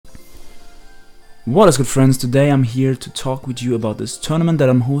What is good, friends? Today I'm here to talk with you about this tournament that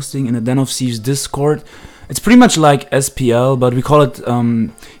I'm hosting in the Den of Thieves Discord. It's pretty much like SPL, but we call it,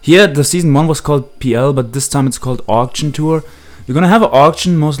 here the season 1 was called PL, but this time it's called Auction Tour. We're gonna have an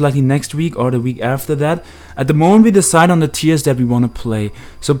auction most likely next week or the week after that. At the moment we decide on the tiers that we want to play.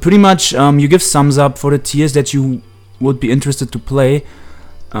 So pretty much you give thumbs up for the tiers that you would be interested to play.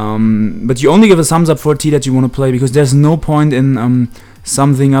 But you only give a thumbs up for a tier that you want to play, because there's no point in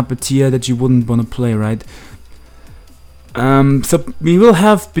something up a tier that you wouldn't want to play, right? So we will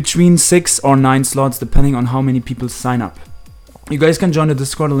have between 6 or 9 slots depending on how many people sign up. You guys can join the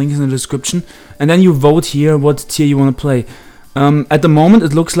Discord, the link is in the description, and then you vote here what tier you want to play. At the moment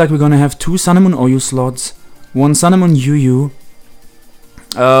it looks like we're gonna have 2 Sun&moon OU slots, 1 Sun&moon UU,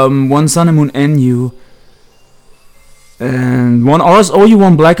 1 Sun&moon NU, and 1 ORAS OU,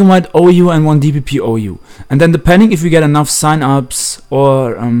 1 Black and White OU, and 1 DPP OU. And then depending if we get enough sign-ups,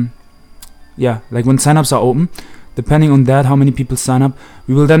 or yeah, like when sign-ups are open, depending on that, how many people sign up,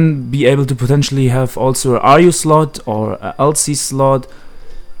 we will then be able to potentially have also a RU slot or a LC slot.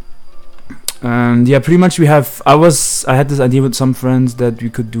 And yeah, pretty much we have, I had this idea with some friends that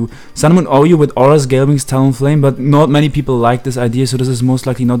we could do Sun&moon OU with ORAS, Galewings, Talonflame, but not many people like this idea, so this is most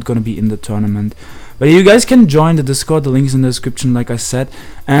likely not going to be in the tournament. But you guys can join the Discord, the link is in the description like I said,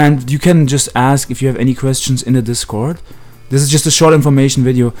 and you can just ask if you have any questions in the Discord. This is just a short information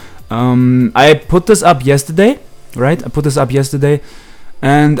video. I put this up yesterday, right? I put this up yesterday,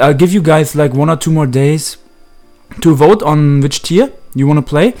 and I'll give you guys like 1 or 2 more days to vote on which tier you want to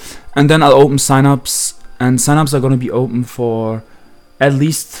play, and then I'll open signups, and signups are going to be open for at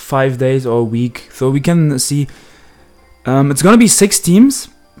least 5 days or a week, so we can see. It's going to be 6 teams.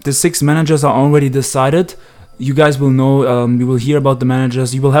 The 6 managers are already decided. You guys will know, we will hear about the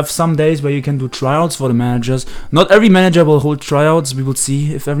managers. You will have some days where you can do tryouts for the managers. Not every manager will hold tryouts. We will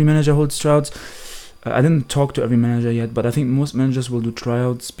see if every manager holds tryouts. I didn't talk to every manager yet, but I think most managers will do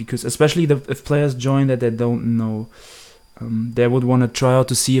tryouts, because especially if players join that they don't know, they would want to try out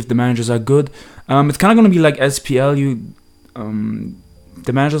to see if the managers are good. It's kind of going to be like SPL.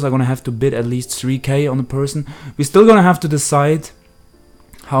 The managers are going to have to bid at least 3k on a person. We're still going to have to decide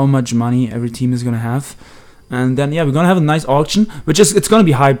how much money every team is going to have. And then yeah, we're going to have a nice auction, it's going to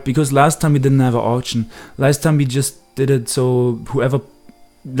be hyped, because last time we didn't have an auction. Last time we just did it so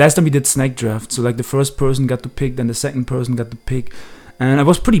last time we did snake draft, so like the first person got to pick, then the second person got to pick, and it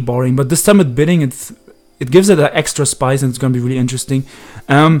was pretty boring. But this time with bidding, it gives it an extra spice, and it's going to be really interesting.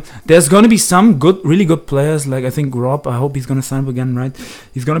 There's going to be some really good players, like I think Rob, I hope he's going to sign up again, right?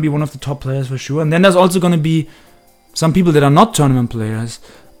 He's going to be one of the top players for sure. And then there's also going to be some people that are not tournament players.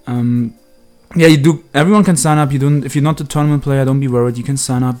 Yeah, everyone can sign up. If you're not a tournament player, don't be worried, you can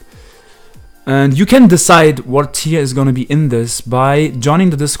sign up. And you can decide what tier is going to be in this by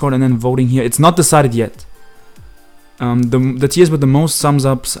joining the Discord and then voting here. It's not decided yet. The tiers with the most thumbs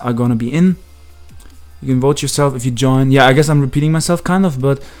ups are going to be in. You can vote yourself if you join. Yeah, I guess I'm repeating myself kind of,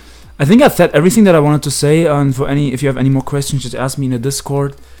 but I think I've said everything that I wanted to say. And if you have any more questions, just ask me in the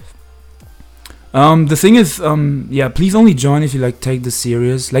Discord. The thing is, yeah, please only join if you like take this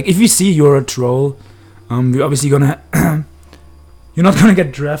serious. Like if you see you're a troll, we're obviously gonna you're not gonna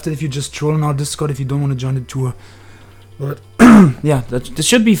get drafted if you just troll on our Discord if you don't want to join the tour. But yeah, this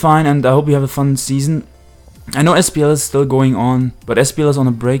should be fine, and I hope you have a fun season. I know SPL is still going on, but SPL is on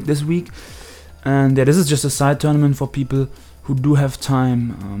a break this week. And yeah, this is just a side tournament for people who do have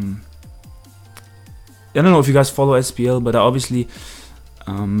time. I don't know if you guys follow SPL, but I obviously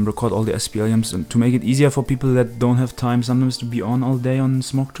record all the SPL games to make it easier for people that don't have time sometimes to be on all day on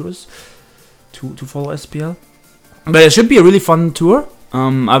smoke tours to follow SPL. But it should be a really fun tour.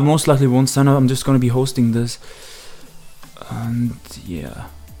 I most likely won't sign up. I'm just going to be hosting this. And yeah,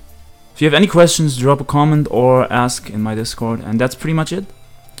 if you have any questions, drop a comment or ask in my Discord, and that's pretty much it.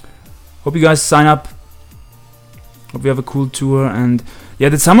 Hope you guys sign up. Hope you have a cool tour. And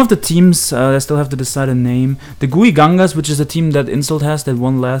yeah, some of the teams, I still have to decide a name. The Gui Gangas, which is a team that Insult has, that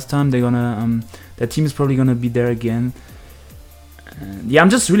won last time, they're gonna that team is probably gonna be there again. And yeah, I'm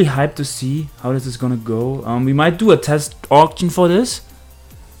just really hyped to see how this is gonna go. We might do a test auction for this,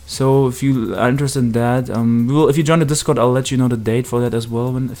 so if you are interested in that, if you join the Discord, I'll let you know the date for that as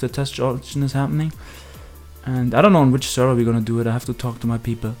well, if the test auction is happening. And I don't know on which server we're gonna do it. I have to talk to my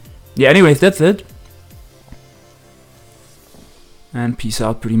people. Yeah, anyways, that's it. And peace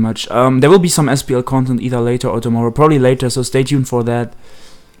out pretty much. There will be some SPL content either later or tomorrow. Probably later, so stay tuned for that.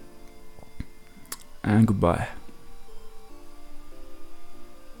 And goodbye.